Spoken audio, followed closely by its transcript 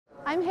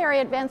I'm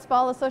Harriette Van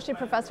Spall, Associate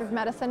Professor of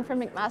Medicine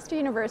from McMaster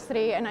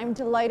University, and I'm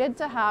delighted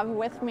to have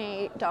with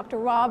me Dr.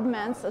 Rob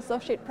Mentz,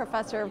 Associate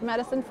Professor of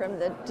Medicine from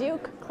the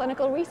Duke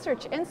Clinical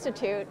Research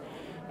Institute.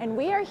 And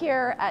we are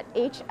here at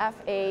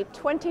HFA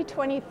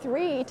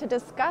 2023 to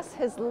discuss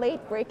his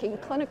late-breaking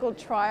clinical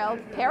trial,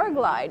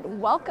 PARAGLIDE.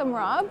 Welcome,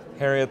 Rob.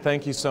 Harriette,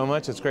 thank you so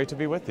much. It's great to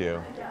be with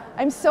you.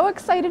 I'm so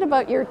excited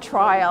about your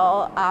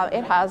trial.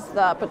 It has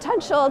the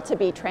potential to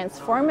be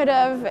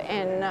transformative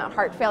in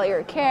heart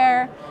failure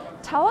care.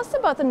 Tell us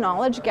about the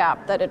knowledge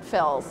gap that it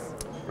fills.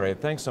 Great,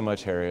 thanks so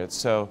much, Harriette.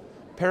 So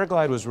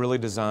PARAGLIDE was really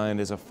designed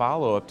as a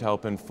follow-up to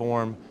help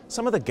inform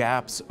some of the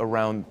gaps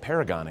around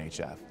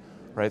PARAGON-HF.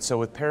 Right, so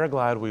with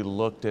PARAGLIDE, we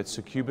looked at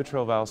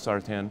sacubitril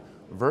valsartan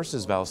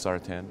versus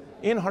valsartan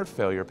in heart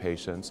failure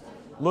patients,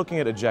 looking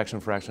at ejection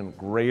fraction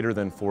greater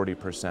than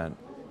 40%.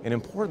 And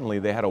importantly,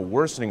 they had a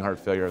worsening heart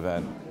failure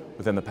event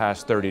within the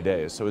past 30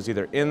 days. So it was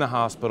either in the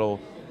hospital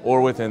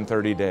or within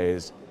 30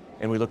 days.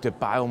 And we looked at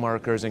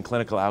biomarkers and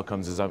clinical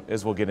outcomes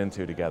as we'll get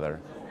into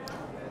together.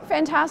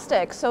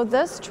 Fantastic. So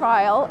this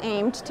trial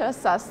aimed to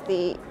assess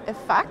the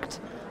effect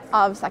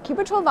of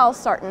sacubitril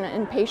valsartan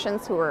in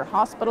patients who were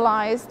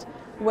hospitalized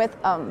with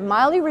a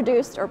mildly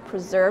reduced or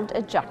preserved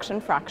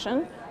ejection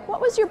fraction. What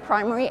was your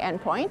primary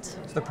endpoint?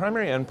 So the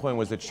primary endpoint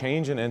was the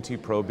change in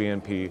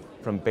NT-proBNP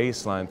from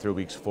baseline through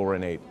weeks 4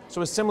 and 8.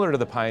 So it's similar to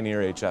the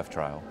PIONEER-HF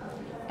trial.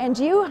 And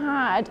you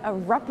had a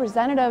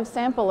representative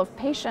sample of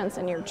patients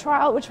in your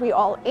trial, which we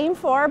all aim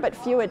for, but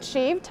few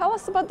achieve. Tell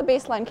us about the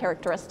baseline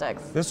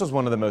characteristics. This was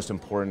one of the most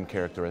important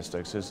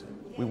characteristics, is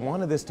we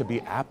wanted this to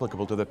be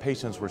applicable to the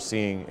patients we're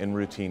seeing in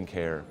routine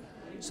care.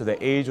 So the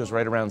age was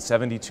right around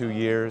 72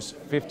 years,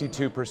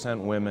 52%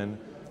 women,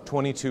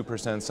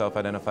 22%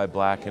 self-identified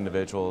Black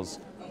individuals,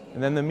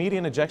 and then the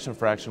median ejection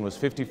fraction was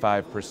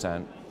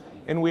 55%.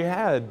 And we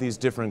had these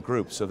different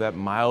groups, so that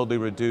mildly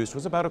reduced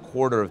was about a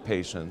quarter of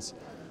patients.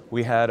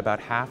 We had about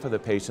half of the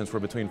patients were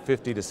between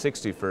 50 to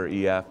 60 for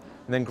EF,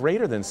 and then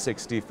greater than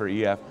 60 for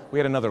EF, we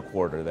had another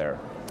quarter there.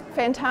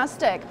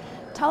 Fantastic.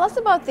 Tell us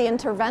about the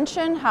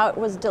intervention, how it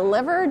was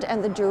delivered,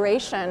 and the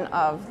duration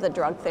of the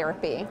drug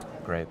therapy.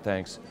 Great,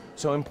 thanks.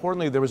 So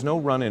importantly, there was no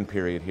run-in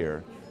period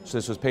here. So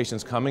this was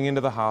patients coming into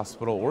the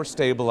hospital or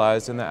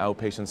stabilized in the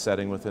outpatient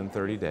setting within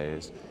 30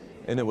 days.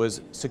 And it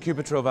was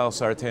sacubitril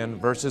valsartan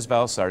versus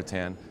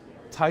valsartan,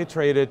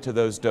 titrated to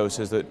those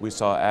doses that we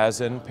saw as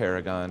in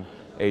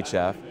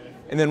PARAGON-HF.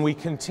 And then we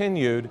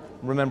continued,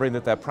 remembering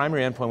that that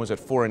primary endpoint was at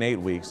 4 and 8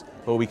 weeks,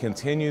 but we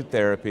continued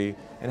therapy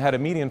and had a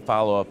median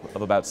follow-up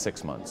of about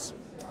 6 months.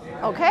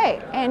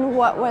 Okay, and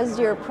what was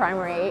your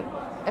primary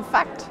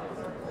effect?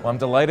 Well, I'm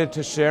delighted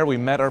to share we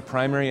met our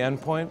primary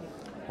endpoint.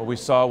 What we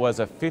saw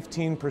was a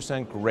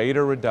 15%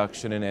 greater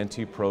reduction in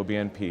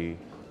NT-proBNP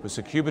with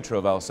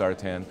sacubitril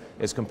valsartan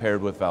as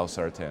compared with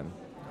valsartan.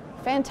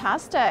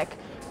 Fantastic.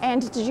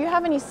 And did you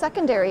have any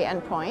secondary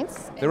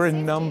endpoints? There were a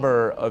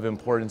number of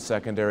important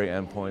secondary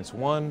endpoints.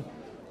 One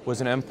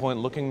was an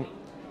endpoint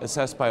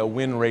assessed by a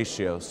win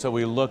ratio. So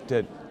we looked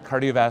at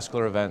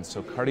cardiovascular events,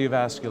 so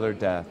cardiovascular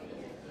death.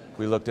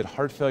 We looked at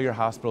heart failure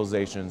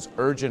hospitalizations,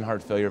 urgent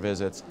heart failure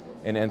visits,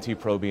 and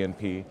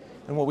NT-proBNP.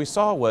 And what we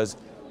saw was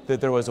that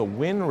there was a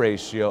win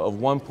ratio of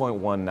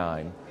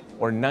 1.19,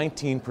 or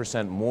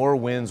 19% more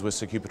wins with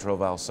sacubitril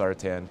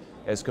valsartan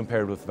as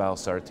compared with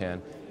valsartan.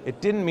 It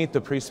didn't meet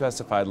the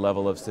pre-specified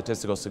level of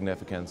statistical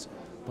significance,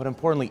 but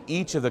importantly,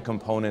 each of the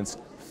components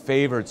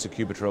favored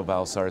sacubitril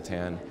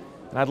valsartan.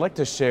 And I'd like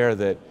to share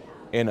that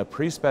in a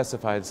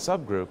pre-specified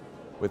subgroup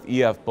with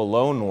EF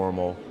below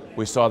normal,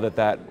 we saw that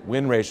that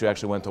win ratio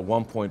actually went to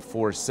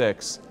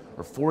 1.46,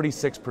 or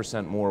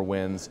 46% more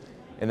wins,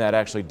 and that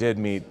actually did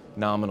meet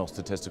nominal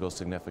statistical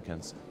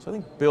significance. So I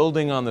think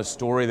building on the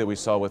story that we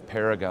saw with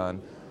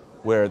PARAGON,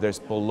 where this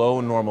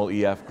below normal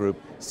EF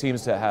group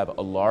seems to have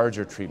a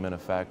larger treatment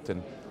effect.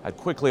 And I'd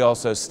quickly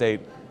also state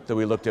that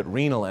we looked at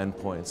renal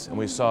endpoints, and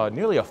we saw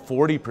nearly a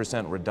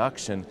 40%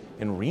 reduction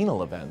in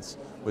renal events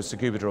with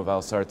sacubitril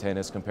valsartan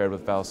as compared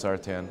with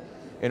valsartan.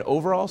 And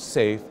overall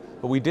safe,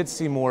 but we did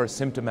see more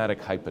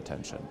symptomatic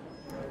hypotension.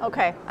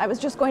 Okay, I was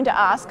just going to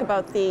ask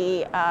about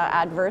the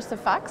adverse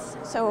effects.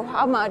 So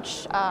how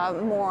much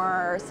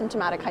more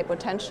symptomatic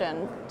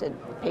hypotension did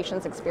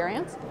patients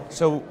experience?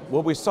 So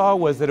what we saw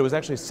was that it was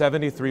actually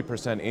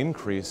 73%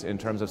 increase in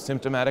terms of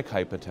symptomatic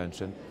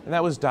hypotension, and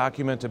that was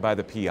documented by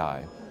the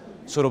PI.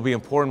 So it'll be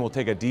important, we'll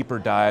take a deeper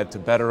dive to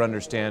better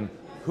understand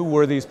who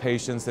were these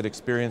patients that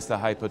experienced the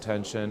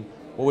hypotension,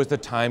 what was the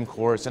time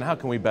course, and how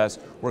can we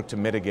best work to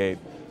mitigate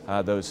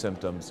those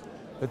symptoms.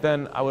 But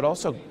then I would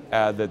also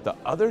add that the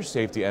other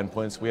safety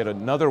endpoints, we had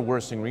another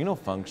worsening renal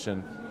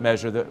function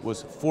measure that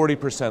was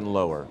 40%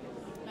 lower.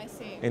 I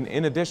see. And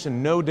in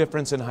addition, no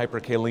difference in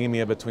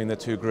hyperkalemia between the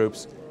two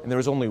groups, and there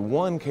was only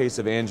one case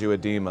of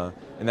angioedema,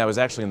 and that was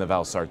actually in the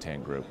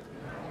valsartan group.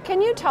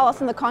 Can you tell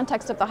us in the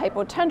context of the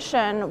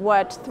hypotension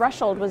what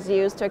threshold was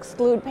used to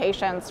exclude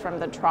patients from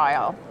the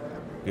trial?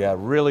 Yeah,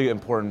 really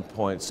important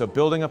point. So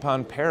building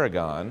upon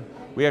PARAGON,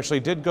 we actually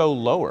did go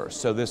lower.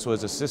 So this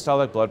was a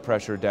systolic blood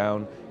pressure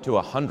down to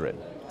 100.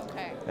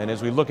 Okay. And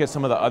as we look at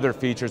some of the other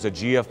features, a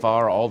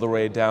GFR all the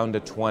way down to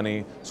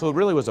 20, so it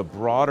really was a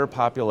broader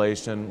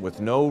population with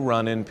no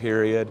run-in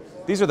period.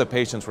 These are the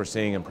patients we're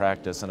seeing in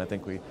practice, and I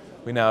think we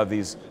now have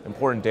these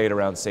important data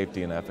around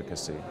safety and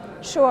efficacy.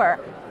 Sure.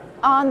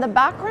 On the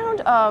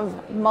background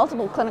of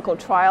multiple clinical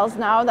trials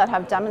now that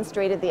have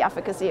demonstrated the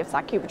efficacy of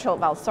sacubitril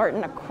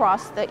valsartan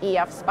across the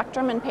EF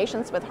spectrum in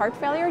patients with heart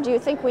failure, do you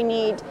think we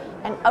need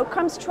an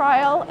outcomes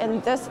trial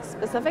in this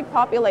specific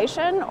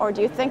population, or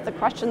do you think the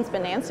question's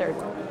been answered?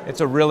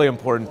 It's a really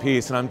important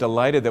piece, and I'm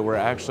delighted that we're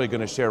actually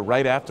going to share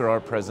right after our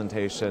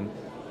presentation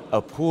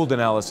a pooled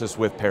analysis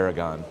with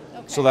Paragon.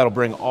 So that'll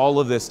bring all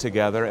of this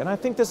together, and I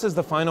think this is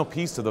the final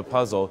piece of the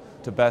puzzle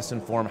to best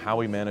inform how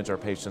we manage our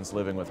patients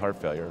living with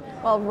heart failure.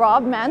 Well,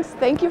 Rob Mentz,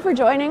 thank you for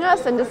joining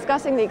us and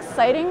discussing the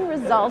exciting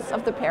results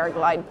of the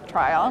PARAGLIDE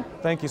trial.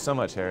 Thank you so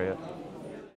much, Harriette.